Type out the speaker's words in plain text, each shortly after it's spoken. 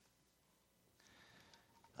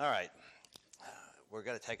All right, we're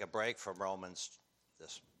going to take a break from Romans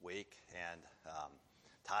this week, and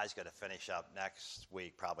Ty's going to finish up next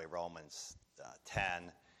week, probably Romans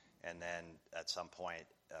 10, and then at some point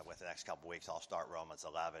with the next couple weeks, I'll start Romans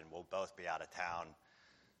 11. We'll both be out of town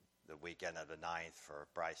the weekend of the 9th for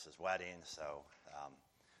Bryce's wedding, so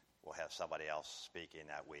we'll have somebody else speaking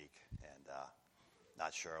that week, and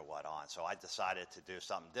not sure what on. So I decided to do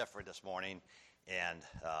something different this morning and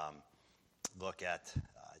look at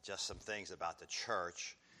just some things about the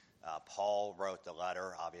church. Paul wrote the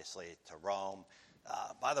letter, obviously, to Rome.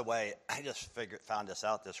 By the way, I just found this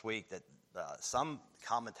out this week that some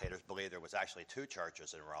commentators believe there was actually two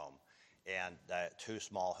churches in Rome, and two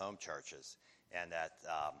small home churches, and that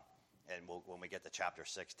when we get to chapter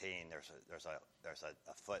 16, there's a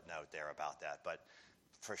footnote there about that. But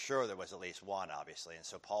for sure, there was at least one, obviously, and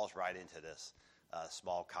so Paul's writing to this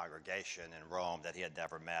small congregation in Rome that he had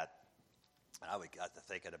never met. And I got to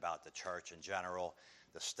thinking about the church in general,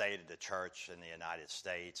 the state of the church in the United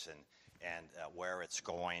States, and where it's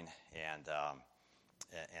going, and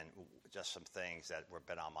just some things that were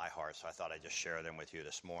been on my heart. So I thought I'd just share them with you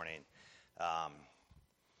this morning.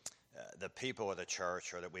 The people of the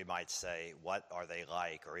church, or that we might say, what are they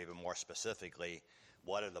like, or even more specifically,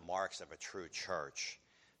 what are the marks of a true church?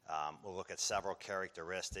 We'll look at several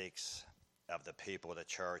characteristics of the people of the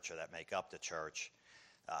church, or that make up the church.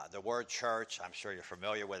 The word church, I'm sure you're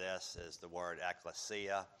familiar with this, is the word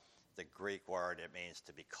ekklesia. The Greek word, it means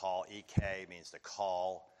to be called. Ek means to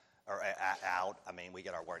call or out. I mean, we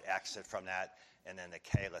get our word exit from that. And then the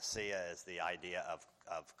ekklesia is the idea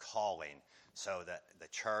of calling. So the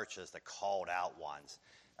church is the called out ones.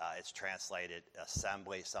 It's translated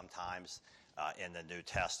assembly sometimes in the New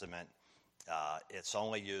Testament. It's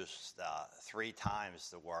only used 3 times,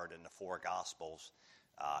 the word, in the 4 Gospels.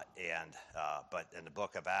 But in the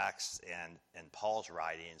book of Acts and in Paul's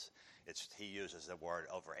writings, he uses the word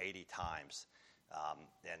over 80 times.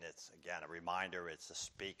 And it's, again, a reminder, it's to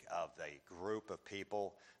speak of a group of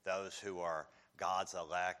people, those who are God's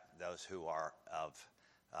elect, those who are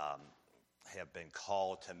have been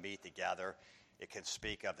called to meet together. It can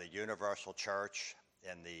speak of the universal church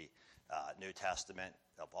in the New Testament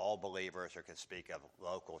of all believers, or it can speak of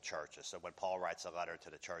local churches. So when Paul writes a letter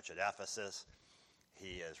to the church at Ephesus,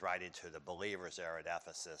 he is writing to the believers there at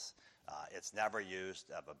Ephesus. It's never used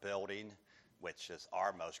of a building, which is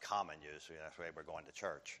our most common use. That's why we're going to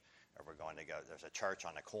church, or we're going to go. There's a church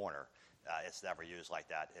on the corner. It's never used like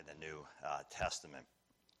that in the New Testament.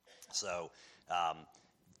 So, and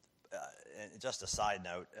just a side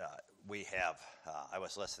note, we have. I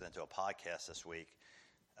was listening to a podcast this week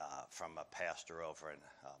from a pastor over in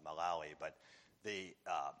Malawi. But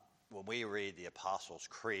when we read the Apostles'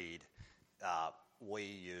 Creed, we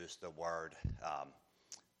use the word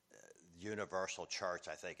universal church,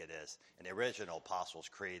 I think it is. In the original Apostles'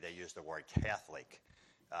 Creed, they used the word Catholic,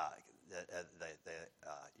 the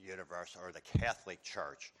universal, or the Catholic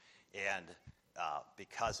Church. And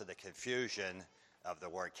because of the confusion of the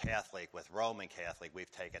word Catholic with Roman Catholic,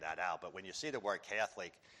 we've taken that out. But when you see the word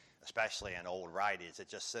Catholic, especially in old writings, it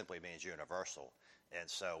just simply means universal. And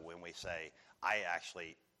so when we say,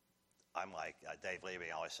 I'm like Dave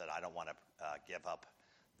Levy always said, I don't want to give up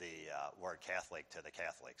the word Catholic to the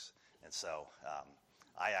Catholics. And so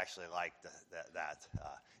I actually like that.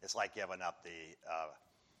 It's like giving up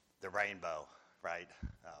the rainbow, right?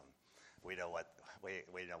 We know what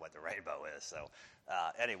the rainbow is. So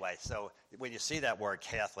anyway, so when you see that word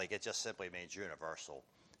Catholic, it just simply means universal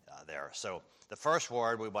there. So the first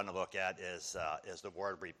word we want to look at is the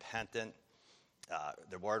word repentant.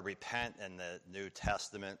 The word repent in the New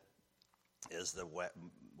Testament is the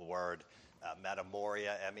word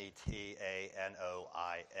metamoria,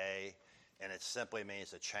 metanoia, and it simply means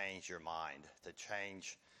to change your mind, to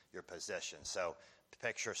change your position. So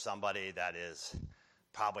picture somebody that is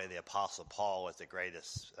probably the Apostle Paul is the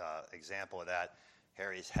greatest example of that.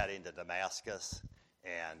 Here he's heading to Damascus,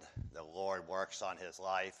 and the Lord works on his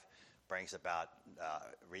life, brings about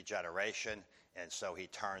regeneration, and so he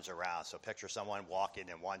turns around. So picture someone walking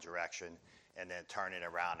in one direction and then turning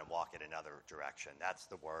around and walking another direction. That's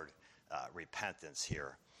the word repentance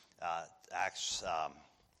here. Acts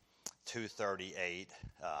 2:38.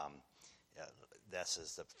 This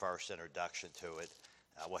is the first introduction to it.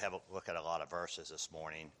 We'll have a look at a lot of verses this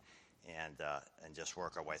morning and just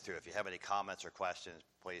work our way through. If you have any comments or questions,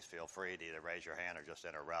 please feel free to either raise your hand or just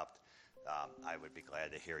interrupt. I would be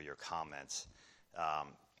glad to hear your comments.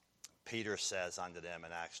 Peter says unto them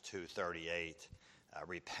in Acts 2:38,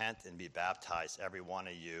 repent and be baptized, every one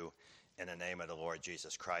of you, in the name of the Lord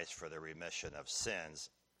Jesus Christ for the remission of sins,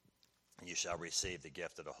 and you shall receive the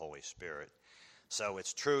gift of the Holy Spirit. So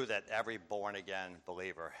it's true that every born-again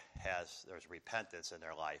believer there's repentance in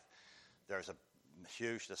their life. There's a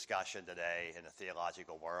huge discussion today in the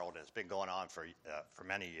theological world, and it's been going on for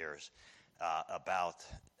many years, about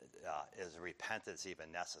is repentance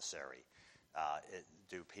even necessary?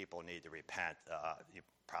 Do people need to repent? You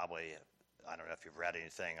probably, I don't know if you've read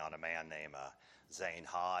anything on a man named Zane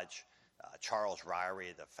Hodge, Charles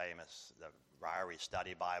Ryrie, the Ryrie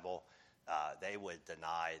Study Bible. They would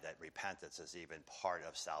deny that repentance is even part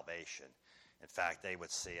of salvation. In fact, they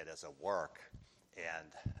would see it as a work,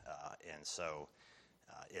 and so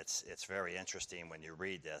it's very interesting when you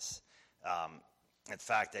read this. In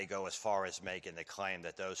fact, they go as far as making the claim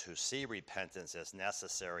that those who see repentance as a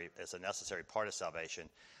necessary part of salvation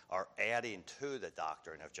are adding to the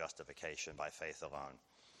doctrine of justification by faith alone.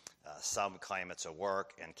 Some claim it's a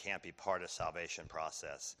work and can't be part of salvation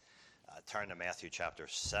process. Turn to Matthew chapter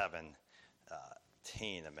 17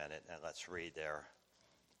 a minute, and let's read there.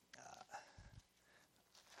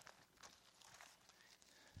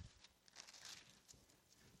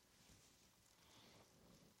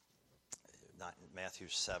 Matthew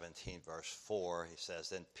 17, verse 4, he says,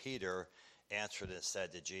 "Then Peter answered and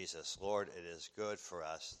said to Jesus, 'Lord, it is good for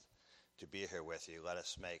us to be here with you. Let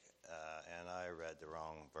us make,'" and I read the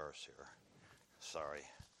wrong verse here. Sorry.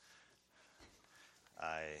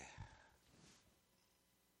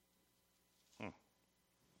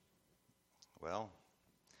 Well,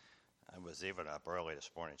 I was even up early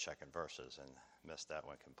this morning checking verses and missed that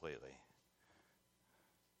one completely.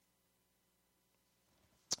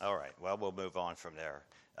 All right, well, we'll move on from there.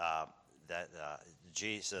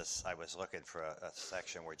 Jesus, I was looking for a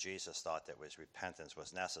section where Jesus thought that repentance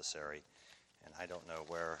was necessary, and I don't know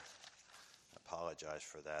where. I apologize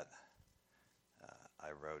for that.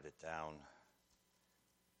 I wrote it down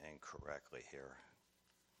incorrectly here.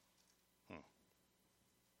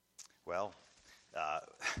 Well,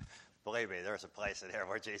 believe me, there's a place in here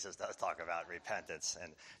where Jesus does talk about repentance,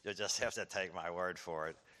 and you'll just have to take my word for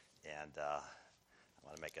it. And I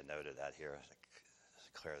want to make a note of that here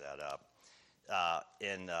to clear that up.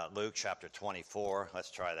 In Luke chapter 24, let's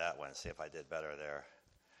try that one, see if I did better there.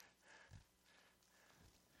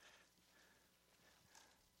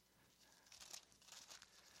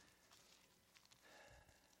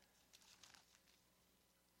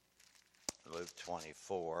 Luke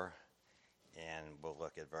 24, and we'll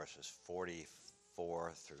look at verses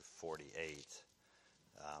 44 through 48.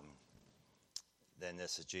 Then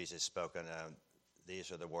this is Jesus spoken.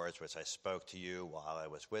 These are the words which I spoke to you while I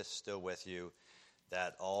was still with you,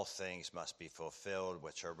 that all things must be fulfilled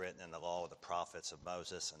which are written in the law of the prophets of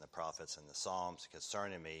Moses and the prophets and the Psalms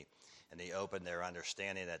concerning me. And he opened their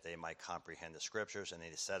understanding that they might comprehend the scriptures. And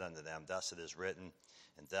he said unto them, thus it is written,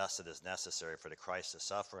 and thus it is necessary for the Christ to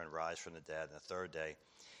suffer and rise from the dead on the third day.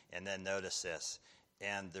 And then notice this,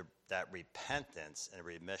 and that repentance and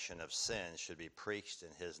remission of sins should be preached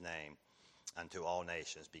in his name unto all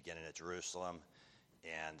nations, beginning at Jerusalem,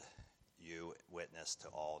 and you witness to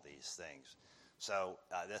all these things. So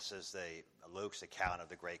this is Luke's account of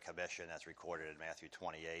the Great Commission as recorded in Matthew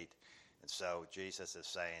 28. And so Jesus is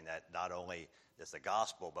saying that not only is the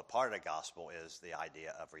gospel, but part of the gospel is the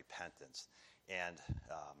idea of repentance. And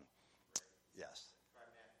yes. Try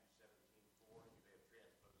Matthew 17:4. You may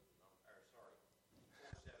have transposed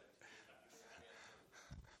the number.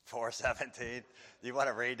 Sorry, 4:17. 4:17. Do you want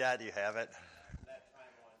to read that? Do you have it? That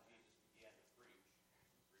time on, Jesus began to preach.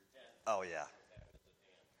 Repent. Oh, yeah.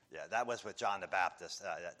 Yeah, that was with John the Baptist,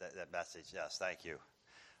 that message. Yes, thank you.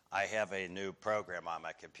 I have a new program on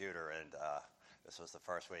my computer, and this was the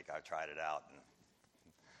first week I tried it out. And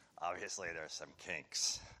obviously, there's some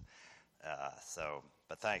kinks.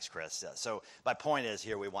 But thanks, Chris. So my point is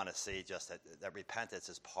here we want to see just that repentance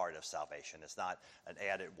is part of salvation. It's not an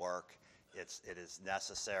added work. It is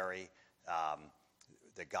necessary.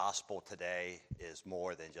 The gospel today is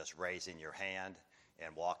more than just raising your hand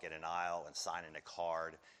and walking an aisle and signing a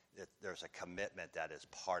card. There's a commitment that is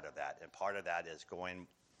part of that. And part of that is going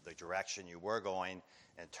the direction you were going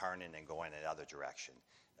and turning and going in another direction.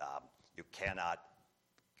 You cannot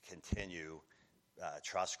continue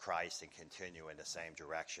trust Christ and continue in the same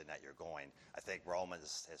direction that you're going. I think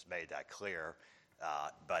Romans has made that clear,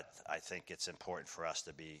 but I think it's important for us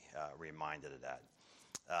to be reminded of that.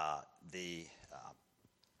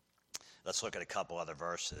 Let's look at a couple other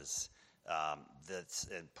verses. That's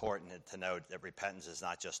important to note that repentance is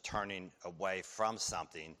not just turning away from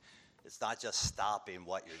something. It's not just stopping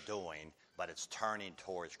what you're doing, but it's turning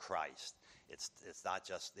towards Christ. It's not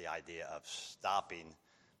just the idea of stopping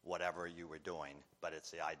whatever you were doing, but it's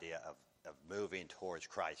the idea of moving towards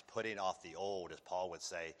Christ, putting off the old, as Paul would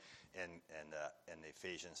say in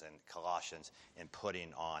Ephesians and Colossians, and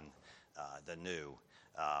putting on the new.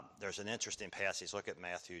 There's an interesting passage. Look at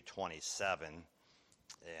Matthew 27,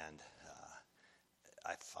 and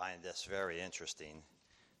I find this very interesting.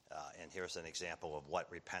 And here's an example of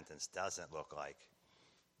what repentance doesn't look like.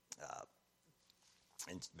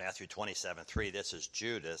 In Matthew 27:3, this is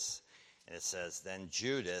Judas, and it says, "Then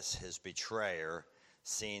Judas, his betrayer,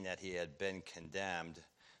 seeing that he had been condemned,"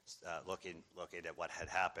 looking at what had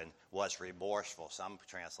happened, "was remorseful." Some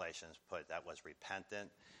translations put that was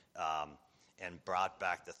repentant, and brought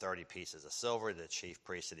back the 30 pieces of silver to the chief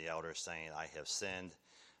priests and the elders, saying, "I have sinned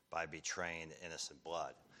by betraying innocent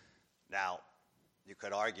blood." Now, you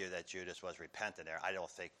could argue that Judas was repentant there. I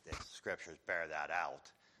don't think the scriptures bear that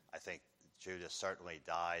out. I think Judas certainly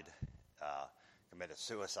died, committed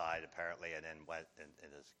suicide apparently, and then went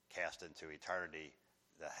and is cast into eternity,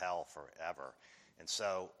 the hell forever. And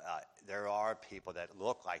so there are people that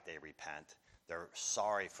look like they repent. They're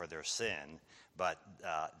sorry for their sin, but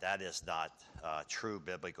that is not true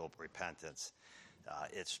biblical repentance.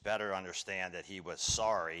 It's better to understand that he was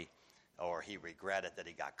sorry, or he regretted that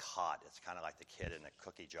he got caught. It's kind of like the kid in the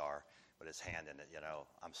cookie jar with his hand in it.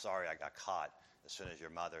 I'm sorry I got caught. As soon as your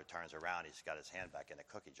mother turns around, he's got his hand back in the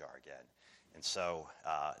cookie jar again. And so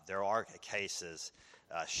there are cases,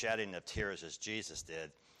 shedding of tears as Jesus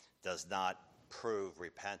did does not prove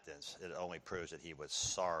repentance. It only proves that he was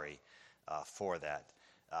sorry for that.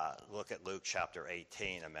 Look at Luke chapter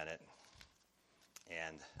 18 a minute,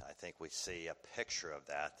 and I think we see a picture of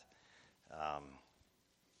that.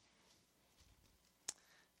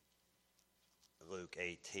 Luke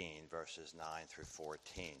 18, verses 9 through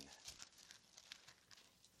 14.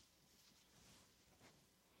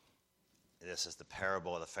 This is the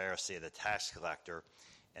parable of the Pharisee and the tax collector.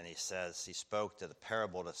 And he says, he spoke to the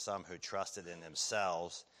parable to some who trusted in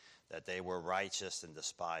themselves that they were righteous and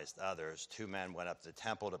despised others. 2 men went up to the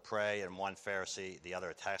temple to pray, and one Pharisee, the other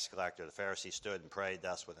a tax collector. The Pharisee stood and prayed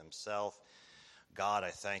thus with himself: "God, I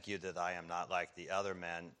thank you that I am not like the other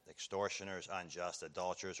men, extortioners, unjust,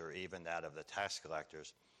 adulterers, or even that of the tax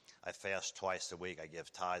collectors. I fast twice a week. I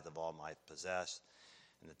give tithe of all my possess."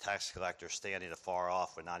 And the tax collector, standing afar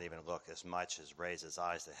off, would not even look as much as raise his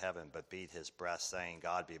eyes to heaven, but beat his breast, saying,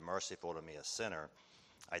 "God, be merciful to me, a sinner.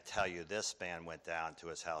 I tell you, this man went down to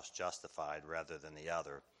his house justified rather than the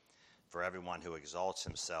other. For everyone who exalts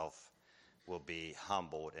himself will be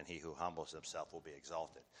humbled, and he who humbles himself will be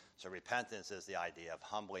exalted." So repentance is the idea of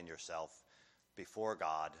humbling yourself before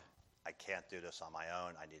God. I can't do this on my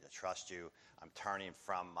own. I need to trust you. I'm turning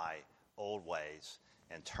from my old ways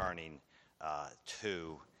and turning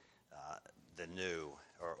to the new,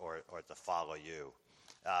 or to follow you.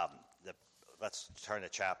 Let's turn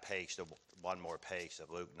the page to one more page of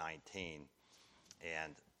Luke 19,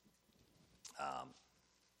 and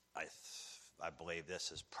I believe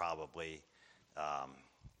this is probably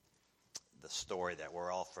the story that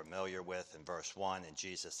we're all familiar with. In verse 1, "And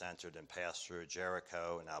Jesus entered and passed through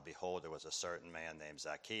Jericho, and now behold, there was a certain man named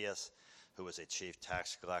Zacchaeus, who was a chief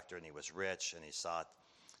tax collector, and he was rich, and he sought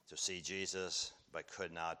to see Jesus, but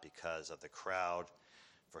could not because of the crowd,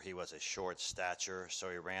 for he was a short stature. So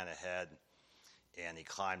he ran ahead, and he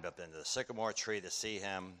climbed up into the sycamore tree to see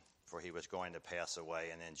him, for he was going to pass away.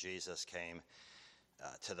 And then Jesus came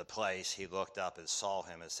to the place. He looked up and saw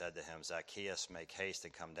him and said to him, 'Zacchaeus, make haste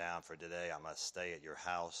and come down, for today I must stay at your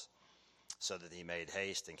house.' So that he made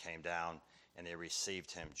haste and came down, and they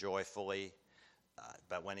received him joyfully.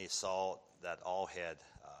 But when he saw that all had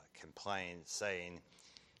complained, saying,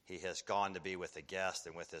 'He has gone to be with a guest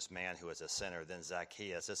and with this man who is a sinner,' then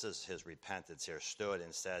Zacchaeus," this is his repentance here, "stood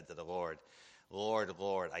and said to the Lord, 'Lord,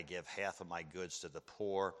 Lord, I give half of my goods to the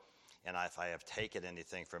poor, and if I have taken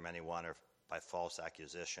anything from anyone or by false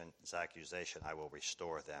accusation, I will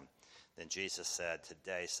restore them.' Then Jesus said,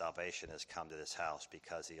 'Today salvation has come to this house,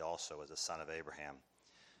 because he also is a son of Abraham.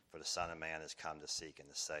 For the Son of Man has come to seek and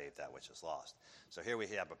to save that which is lost.'" So here we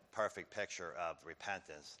have a perfect picture of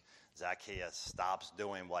repentance. Zacchaeus stops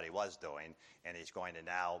doing what he was doing, and he's going to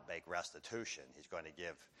now make restitution. He's going to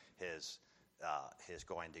give his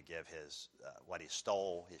what he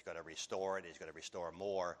stole. He's going to restore it. He's going to restore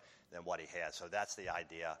more than what he had. So that's the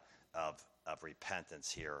idea of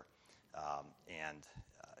repentance here, and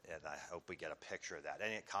I hope we get a picture of that.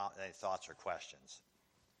 Any thoughts or questions?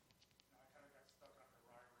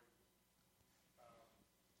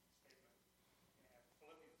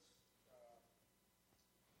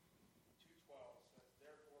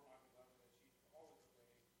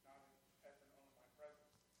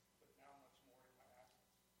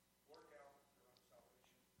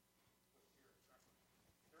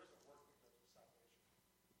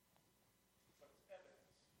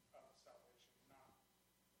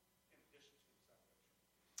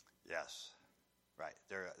 Yes, right.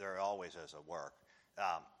 There always is a work.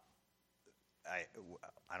 I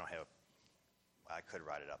don't have. I could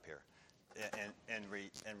write it up here.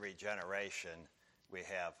 In regeneration, we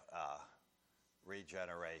have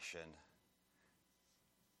regeneration,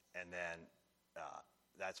 and then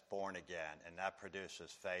that's born again, and that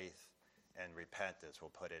produces faith and repentance.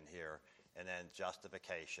 We'll put in here, and then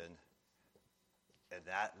justification, and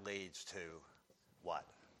that leads to what?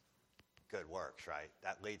 Good works, right?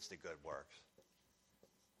 That leads to good works.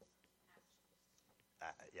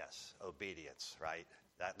 Yes, obedience, right?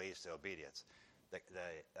 That leads to obedience.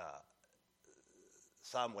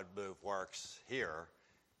 Some would move works here.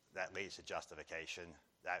 That leads to justification.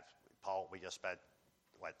 That Paul, we just spent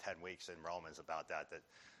 10 weeks in Romans about that. That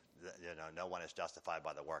no one is justified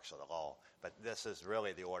by the works of the law. But this is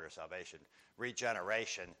really the order of salvation.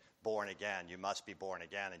 Regeneration, born again. You must be born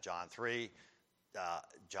again. In John 3,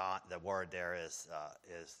 the word there is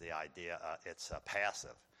the idea. It's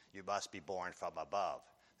passive. You must be born from above.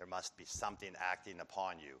 There must be something acting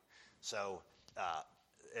upon you. So,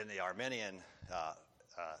 in the Arminian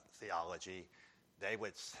theology, they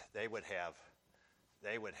would have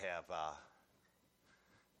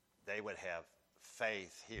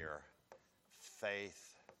faith here,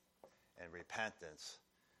 faith and repentance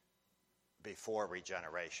before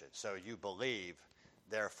regeneration. So you believe,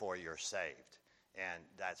 therefore you're saved, and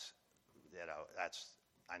that's.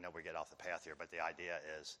 I know we get off the path here, but the idea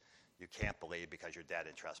is you can't believe because you're dead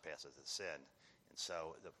in trespasses and sin. And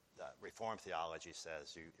so the Reformed theology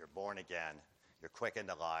says you're born again, you're quickened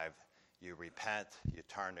alive, you repent, you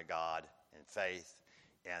turn to God in faith,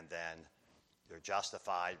 and then you're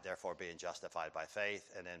justified, therefore being justified by faith,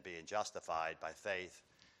 and then being justified by faith,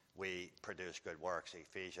 we produce good works.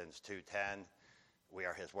 Ephesians 2:10, we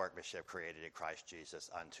are his workmanship created in Christ Jesus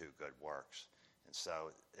unto good works. And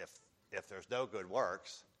so if there's no good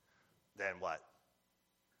works, then what?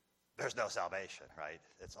 There's no salvation, right?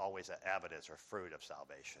 It's always an evidence or fruit of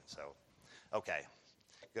salvation. So, okay,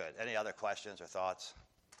 good. Any other questions or thoughts?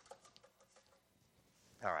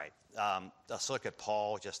 All right, let's look at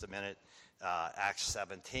Paul just a minute. Acts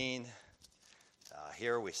 17.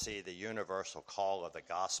 Here we see the universal call of the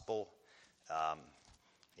gospel.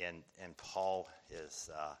 And Paul is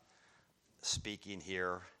speaking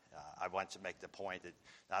here. I want to make the point that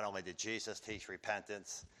not only did Jesus teach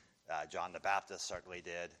repentance, John the Baptist certainly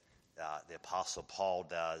did, the Apostle Paul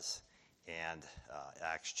does, and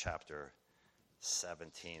Acts chapter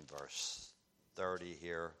 17, verse 30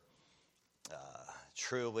 here.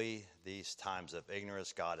 Truly, these times of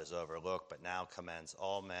ignorance God has overlooked, but now commends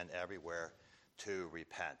all men everywhere to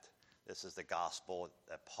repent. This is the gospel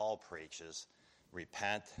that Paul preaches.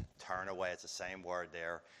 Repent, turn away. It's the same word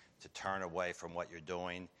there, to turn away from what you're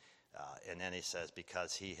doing. And then he says,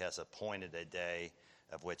 because he has appointed a day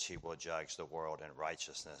of which he will judge the world in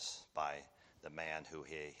righteousness by the man who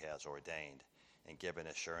he has ordained, and given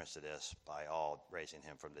assurance to this by all, raising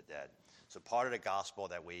him from the dead. So part of the gospel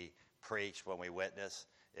that we preach when we witness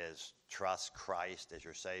is trust Christ as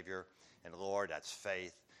your Savior and Lord. That's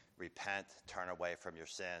faith. Repent, turn away from your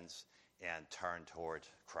sins, and turn toward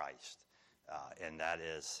Christ. And that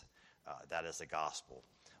is the gospel.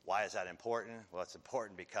 Why is that important? Well, it's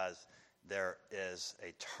important because there is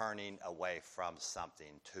a turning away from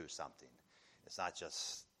something to something. It's not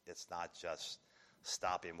just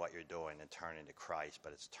stopping what you're doing and turning to Christ,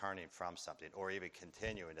 but it's turning from something, or even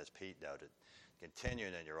continuing, as Pete noted,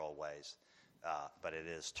 continuing in your old ways, but it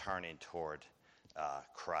is turning toward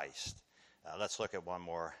Christ. Let's look at one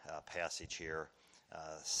more passage here,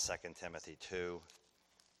 2 Timothy 2.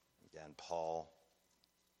 Again, Paul.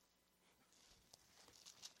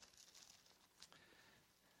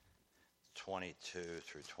 22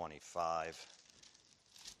 through 25.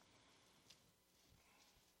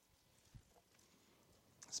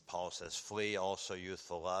 As Paul says, flee also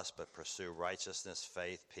youthful lust, but pursue righteousness,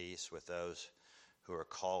 faith, peace with those who are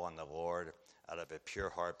called on the Lord out of a pure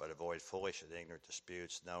heart, but avoid foolish and ignorant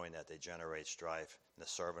disputes, knowing that they generate strife. And the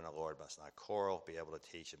servant of the Lord must not quarrel, be able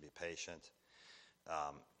to teach and be patient.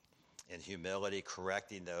 In humility,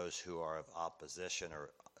 correcting those who are of opposition or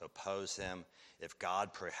oppose him, if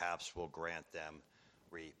God perhaps will grant them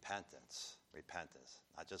repentance. Repentance.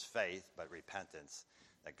 Not just faith, but repentance,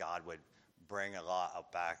 that God would bring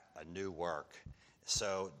back a new work.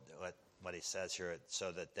 So what he says here,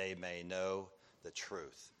 so that they may know the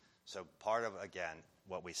truth. So part of, again,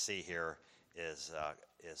 what we see here is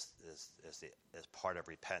part of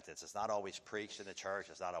repentance. It's not always preached in the church.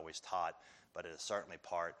 It's not always taught, but it is certainly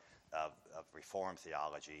part of Reformed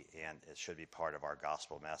theology, and it should be part of our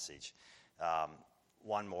gospel message.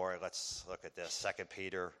 One more. Let's look at this. 2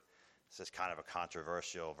 Peter This is kind of a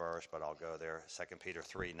controversial verse, but I'll go there. 2 Peter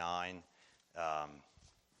 3:9.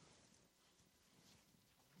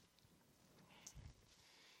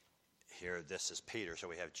 Here, this is Peter. So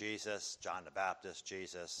we have Jesus, John the Baptist,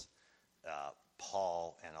 Jesus,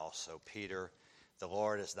 Paul, and also Peter. The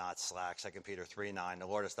Lord is not slack. 2 Peter 3:9. The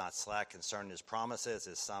Lord is not slack concerning his promises,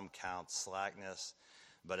 as some count slackness,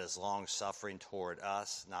 but is long-suffering toward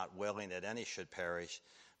us, not willing that any should perish,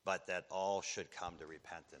 but that all should come to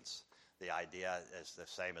repentance. The idea is the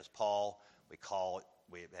same as Paul.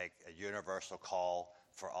 We make a universal call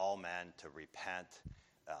for all men to repent.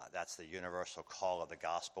 That's the universal call of the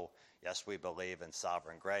gospel. Yes, we believe in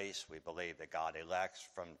sovereign grace. We believe that God elects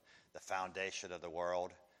from the foundation of the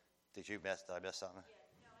world. Did I miss something? Yeah,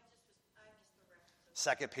 no, I missed the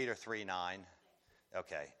reference. 2 Peter 3:9.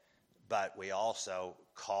 Okay. But we also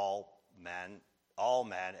call men, all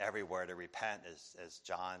men everywhere to repent, as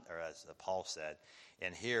John or as Paul said.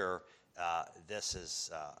 And here, this is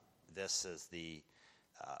the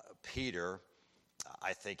Peter.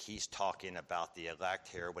 I think he's talking about the elect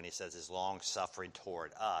here when he says his long suffering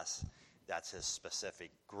toward us. That's his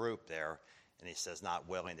specific group there. And he says not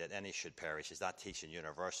willing that any should perish. He's not teaching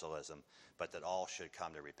universalism, but that all should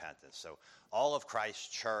come to repentance. So all of Christ's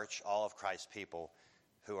church, all of Christ's people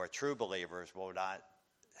who are true believers will not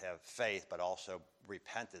have faith, but also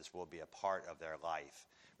repentance will be a part of their life.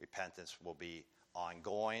 Repentance will be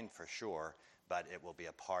ongoing for sure, but it will be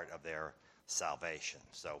a part of their salvation.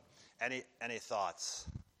 So any thoughts,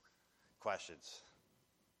 questions?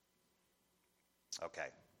 Okay.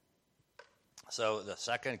 So the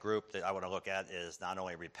second group that I want to look at is not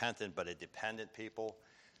only repentant, but a dependent people.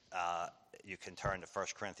 You can turn to 1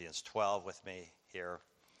 Corinthians 12 with me here.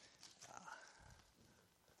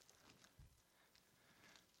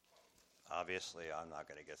 Obviously, I'm not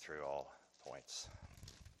going to get through all points.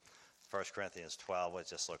 1 Corinthians 12, let's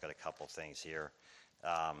just look at a couple things here.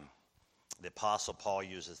 The Apostle Paul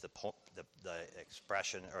uses the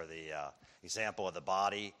expression or the example of the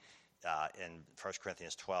body in 1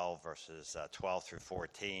 Corinthians 12, verses 12 through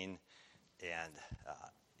 14. And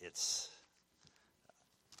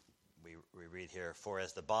we read here, for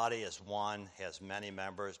as the body is one, has many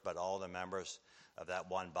members, but all the members of that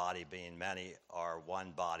one body being many are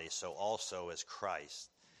one body, so also is Christ.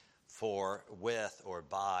 For with or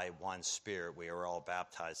by one Spirit we are all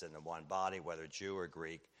baptized into one body, whether Jew or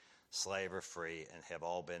Greek, slave or free, and have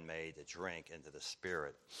all been made to drink into the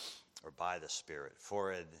Spirit, or by the Spirit.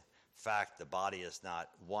 For in fact, the body is not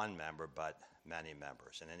one member, but many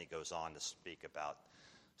members. And then he goes on to speak about,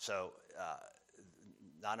 so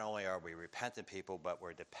not only are we repentant people, but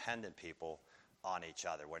we're dependent people on each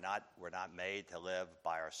other. We're not made to live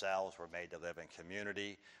by ourselves. We're made to live in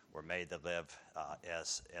community. We're made to live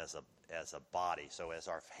as a body. So as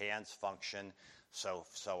our hands function, so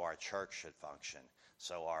our church should function.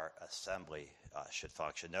 So our assembly should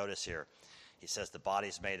function. Notice here, he says the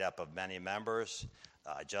body's made up of many members,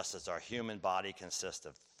 just as our human body consists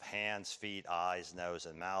of hands, feet, eyes, nose,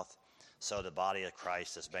 and mouth. So the body of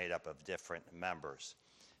Christ is made up of different members.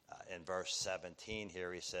 In verse 17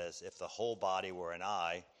 here, he says, if the whole body were an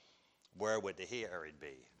eye, where would the hearing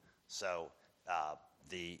be? So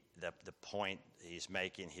the point he's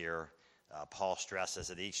making here, Paul stresses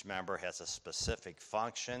that each member has a specific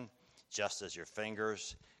function, just as your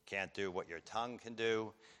fingers can't do what your tongue can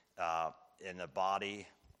do. In the body,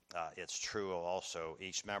 it's true also.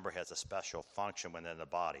 Each member has a special function within the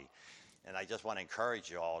body. And I just want to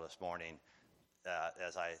encourage you all this morning,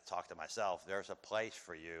 as I talk to myself, there's a place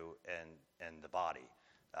for you in the body.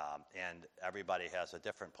 And everybody has a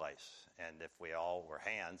different place. And if we all were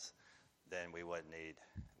hands, then we would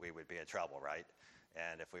be in trouble, right?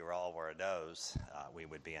 And if we all were a nose, we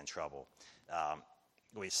would be in trouble.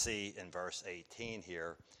 We see in verse 18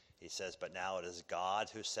 here, he says, but now it is God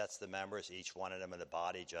who sets the members, each one of them in the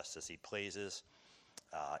body, just as he pleases.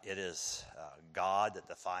 It is God that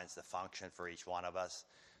defines the function for each one of us.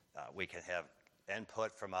 We can have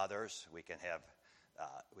input from others. We can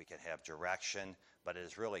have direction, but it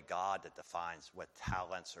is really God that defines what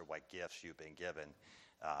talents or what gifts you've been given.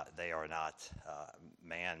 They are not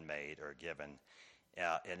man-made or given.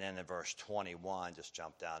 And then in verse 21, just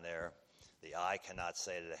jump down there, the eye cannot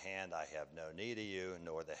say to the hand, I have no need of you,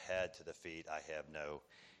 nor the head to the feet, I have no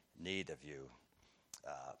need of you.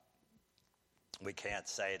 We can't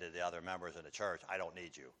say to the other members of the church, I don't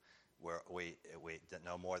need you. We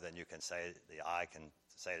no more than you can say, the eye can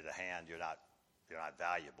say to the hand, you're not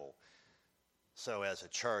valuable. So as a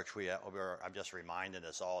church, I'm just reminding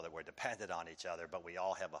us all that we're dependent on each other, but we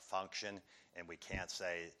all have a function, and we can't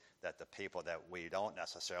say that the people that we don't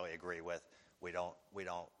necessarily agree with,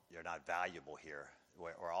 you're not valuable here.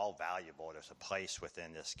 we're all valuable. There's a place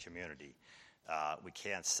within this community. We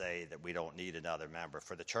can't say that we don't need another member.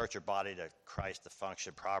 For the church or body of Christ to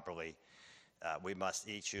function properly, we must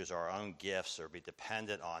each use our own gifts or be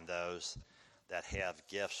dependent on those that have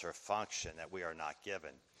gifts or function that we are not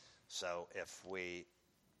given. So if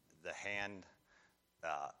the hand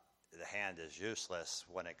is useless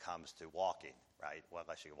when it comes to walking, right? Well,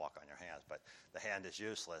 unless you can walk on your hands, but the hand is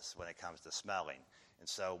useless when it comes to smelling. And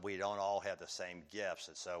so we don't all have the same gifts,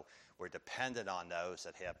 and so we're dependent on those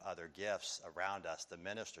that have other gifts around us to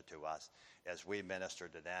minister to us as we minister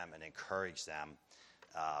to them and encourage them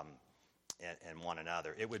and one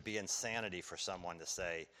another. It would be insanity for someone to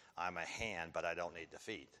say, I'm a hand, but I don't need the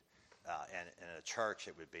feet. And in a church,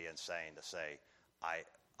 it would be insane to say, I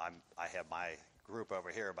have my group over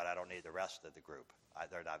here, but I don't need the rest of the group.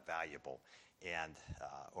 They're not valuable. And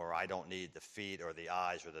or I don't need the feet or the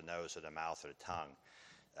eyes or the nose or the mouth or the tongue.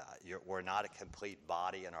 We're not a complete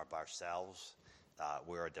body in ourselves.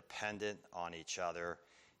 We're dependent on each other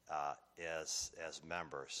as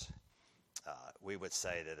members. We would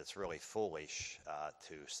say that it's really foolish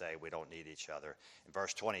to say we don't need each other. In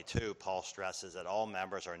verse 22, Paul stresses that all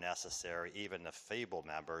members are necessary, even the feeble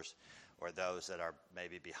members or those that are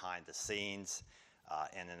maybe behind the scenes.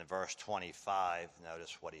 And in verse 25,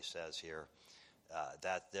 notice what he says here,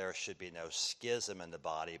 that there should be no schism in the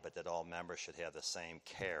body, but that all members should have the same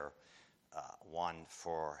care, one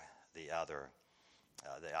for the other.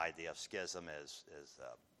 The idea of schism is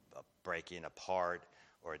a breaking apart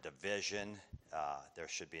or a division. There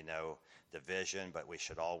should be no division, but we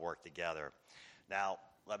should all work together. Now,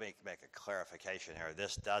 let me make a clarification here.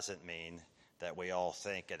 This doesn't mean that we all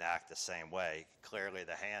think and act the same way. Clearly,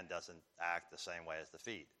 the hand doesn't act the same way as the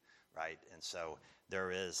feet, right? And so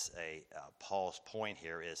there is Paul's point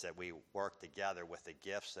here is that we work together with the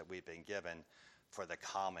gifts that we've been given for the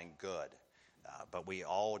common good. But we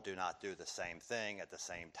all do not do the same thing at the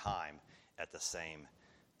same time, at the same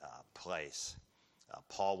place.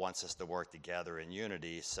 Paul wants us to work together in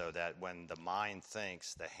unity so that when the mind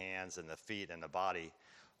thinks, the hands and the feet and the body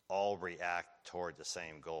all react toward the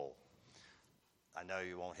same goal. I know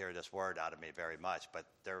you won't hear this word out of me very much, but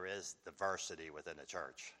there is diversity within the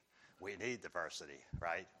church. We need diversity,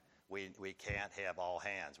 right? We can't have all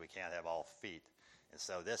hands. We can't have all feet. And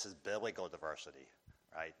so this is biblical diversity,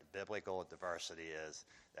 right? Biblical diversity is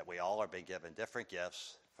that we all are being given different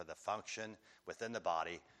gifts for the function within the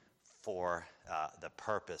body for the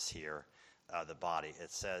purpose here, the body.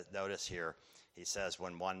 It says, notice here, he says,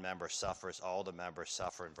 when one member suffers, all the members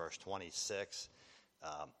suffer in verse 26.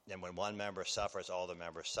 And when one member suffers, all the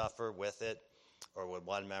members suffer with it. Or when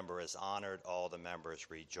one member is honored, all the members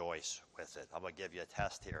rejoice with it. I'm going to give you a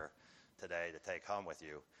test here today to take home with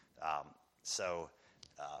you.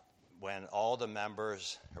 When all the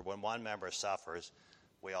members, or when one member suffers,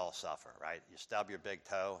 we all suffer, right? You stub your big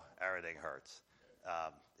toe, everything hurts.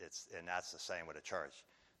 And that's the same with the church.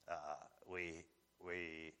 We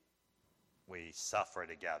suffer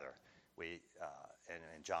together.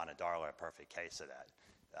 And John and Darla are a perfect case of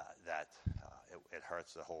that. It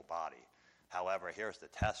hurts the whole body. However, here's the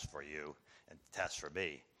test for you and the test for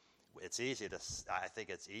me. I think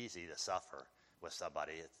it's easy to suffer with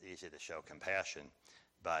somebody. It's easy to show compassion.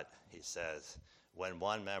 But he says, when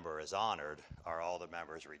one member is honored, are all the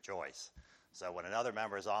members rejoice. So when another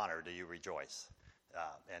member is honored, do you rejoice?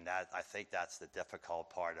 And I think that's the difficult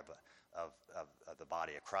part of the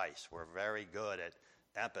body of Christ. We're very good at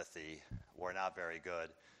empathy. We're not very good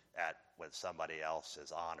at when somebody else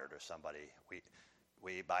is honored or somebody.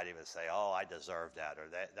 We might even say, oh, I deserve that, or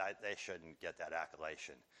they shouldn't get that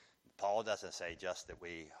accolation. Paul doesn't say just that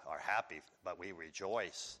we are happy, but we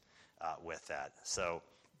rejoice with that. So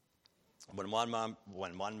when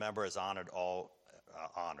one member is honored, all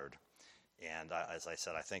honored. And as I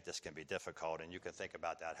said, I think this can be difficult, and you can think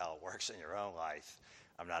about that, how it works in your own life.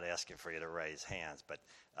 I'm not asking for you to raise hands, but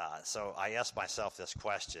so I asked myself this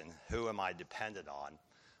question: who am I dependent on?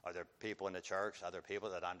 Are there people in the church, other people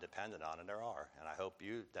that I'm dependent on? And there are, and I hope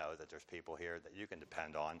you know that there's people here that you can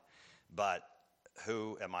depend on. But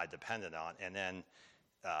who am I dependent on? And then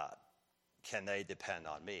can they depend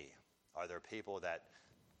on me? Are there people that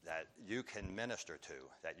you can minister to,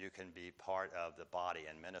 that you can be part of the body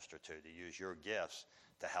and minister to use your gifts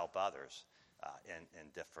to help others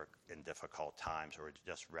in difficult times or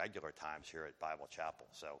just regular times here at Bible Chapel?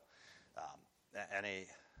 So any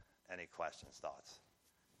questions, thoughts?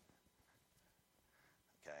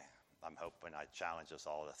 Okay, I'm hoping I challenge us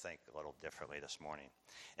all to think a little differently this morning.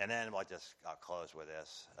 And then I'll close with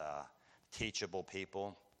this. Teachable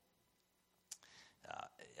people.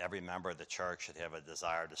 Every member of the church should have a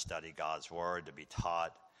desire to study God's Word, to be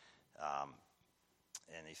taught.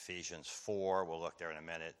 in Ephesians 4, we'll look there in a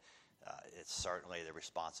minute, it's certainly the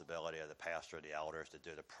responsibility of the pastor and the elders to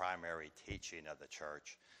do the primary teaching of the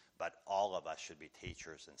church, but all of us should be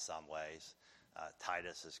teachers in some ways.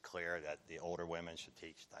 Titus is clear that the older women should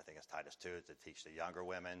teach, I think it's Titus 2, to teach the younger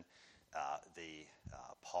women.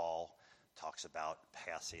 Paul talks about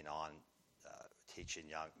passing on, teaching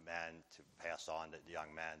young men to pass on to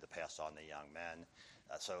young men, to pass on to young men.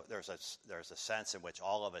 So there's a sense in which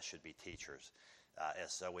all of us should be teachers.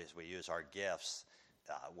 As we use our gifts,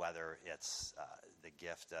 whether it's the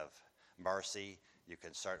gift of mercy, you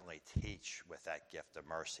can certainly teach with that gift of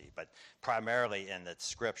mercy. But primarily in the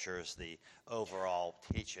scriptures, the overall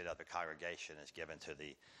teaching of the congregation is given to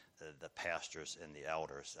the pastors and the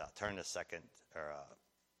elders. Turn to 2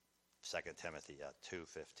 Timothy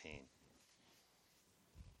 2:15.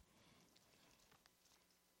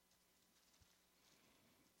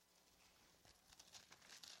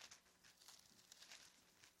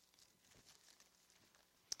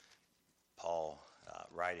 Paul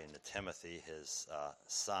writing to Timothy, his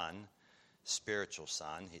son, spiritual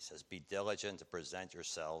son, he says, "Be diligent to present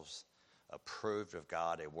yourselves approved of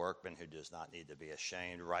God, a workman who does not need to be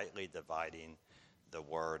ashamed, rightly dividing the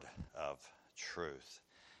word of truth."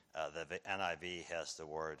 The NIV has the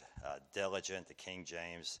word diligent. The King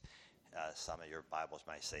James, some of your Bibles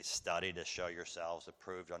may say study to show yourselves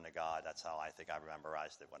approved unto God. That's how I think I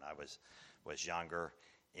memorized it when I was younger.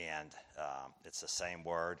 And it's the same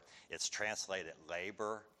word. It's translated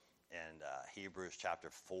labor in Hebrews chapter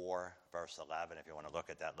 4, verse 11, if you want to look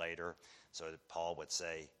at that later. So Paul would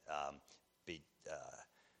say,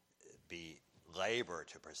 be labor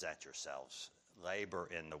to present yourselves. Labor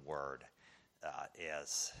in the word.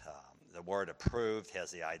 As the word approved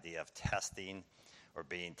has the idea of testing or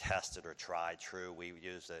being tested or tried true. We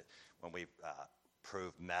use it when we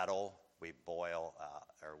prove metal. We boil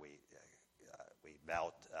or we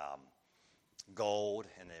melt gold,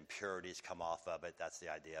 and the impurities come off of it. That's the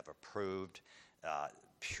idea of approved,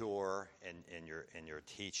 pure in your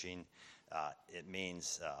teaching. It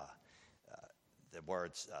means the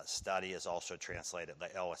word study is also translated.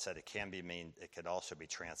 Oh, I said it can also be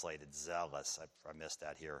translated zealous. I missed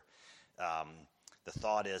that here. The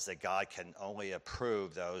thought is that God can only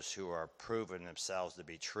approve those who are proven themselves to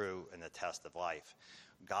be true in the test of life.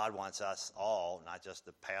 God wants us all, not just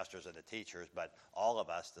the pastors and the teachers, but all of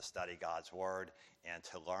us to study God's word and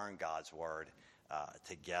to learn God's word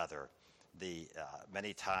together.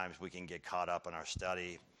 Many times we can get caught up in our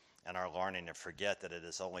study and our learning and forget that it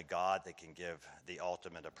is only God that can give the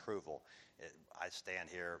ultimate approval. I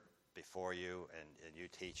stand here before you and you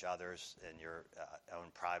teach others in your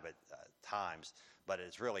own private times, but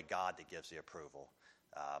it's really God that gives the approval.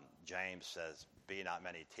 James says, "Be not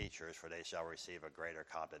many teachers, for they shall receive a greater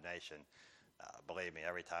condemnation." Believe me,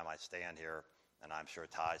 every time I stand here, and I'm sure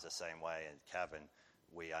Ty's the same way, and Kevin,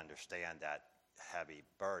 we understand that heavy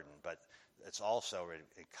burden. But it's also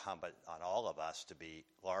incumbent on all of us to be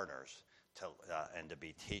learners and to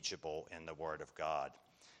be teachable in the Word of God.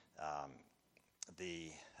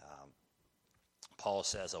 Paul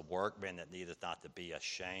says, "A workman that needeth not to be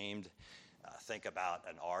ashamed." Think about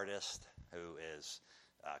an artist who is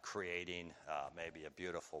creating maybe a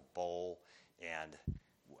beautiful bowl, and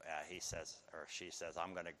he says or she says,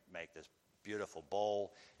 "I'm going to make this beautiful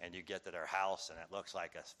bowl," and you get to their house and it looks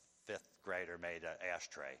like a fifth grader made an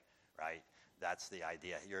ashtray, right? That's the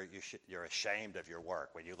idea. You're ashamed of your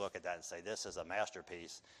work when you look at that and say, "This is a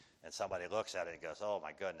masterpiece," and somebody looks at it and goes, "Oh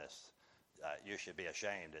my goodness, you should be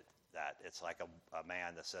ashamed at that." It's like a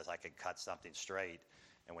man that says, "I can cut something straight,"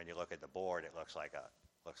 and when you look at the board, it looks like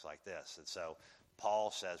this. And so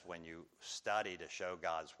Paul says, when you study to show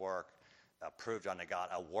God's work approved unto God,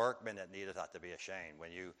 a workman that needeth not to be ashamed.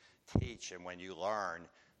 When you teach and when you learn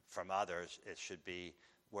from others, it should be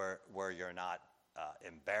where you're not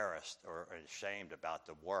embarrassed or ashamed about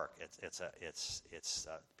the work. It's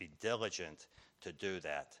be diligent to do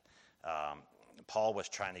that. Paul was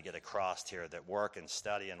trying to get across here that work and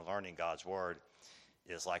study and learning God's word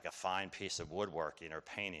is like a fine piece of woodworking or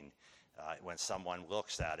painting. When someone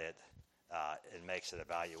looks at it and makes an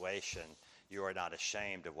evaluation, you are not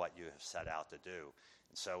ashamed of what you have set out to do.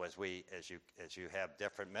 And so as you have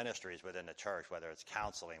different ministries within the church, whether it's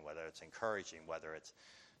counseling, whether it's encouraging, whether it's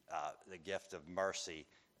the gift of mercy,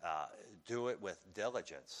 do it with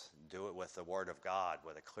diligence. Do it with the Word of God,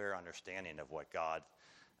 with a clear understanding of what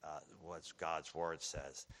God's Word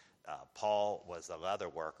says. Paul was a leather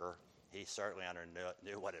worker. He certainly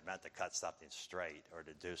knew what it meant to cut something straight or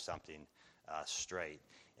to do something straight.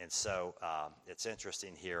 And so it's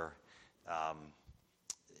interesting here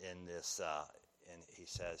in this, and he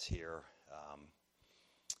says here,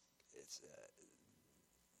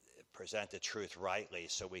 present the truth rightly,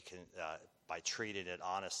 so we can, by treating it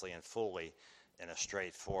honestly and fully in a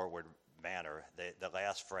straightforward manner. The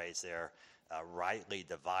last phrase there, rightly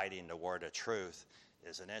dividing the word of truth,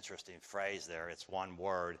 is an interesting phrase there. It's one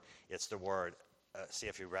word. It's the word, see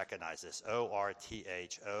if you recognize this, ORTHOTOOUNTA.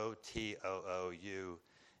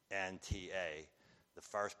 The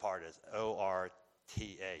first part is ORTH.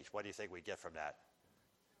 What do you think we get from that?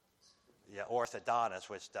 Yeah, orthodontist,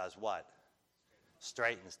 which does what?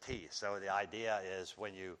 Straightens teeth. So the idea is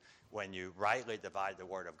when you rightly divide the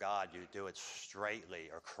word of God, you do it straightly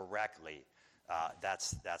or correctly.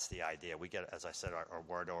 That's the idea. We get, as I said, our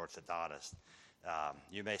word orthodontist.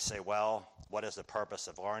 You may say, well, what is the purpose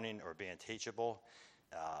of learning or being teachable?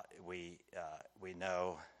 We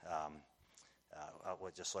know.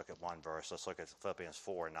 We'll just look at one verse. Let's look at Philippians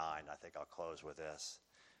 4:9. I think I'll close with this.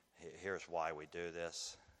 Here's why we do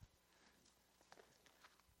this.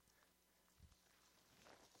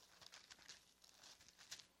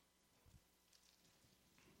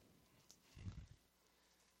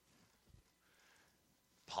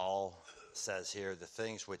 Paul says here, the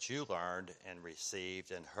things which you learned and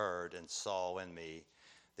received and heard and saw in me,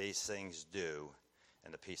 these things do,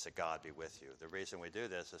 and the peace of God be with you. The reason we do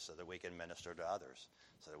this is so that we can minister to others,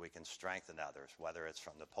 so that we can strengthen others, whether it's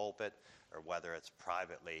from the pulpit or whether it's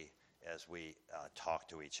privately as we talk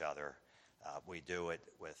to each other. We do it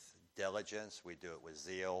with diligence, we do it with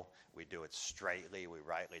zeal, we do it straightly, we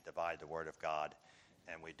rightly divide the word of God,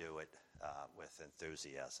 and we do it with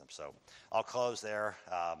enthusiasm. So I'll close there.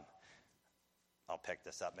 I'll pick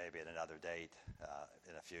this up maybe at another date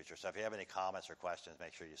in the future. So if you have any comments or questions,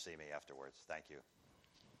 make sure you see me afterwards. Thank you.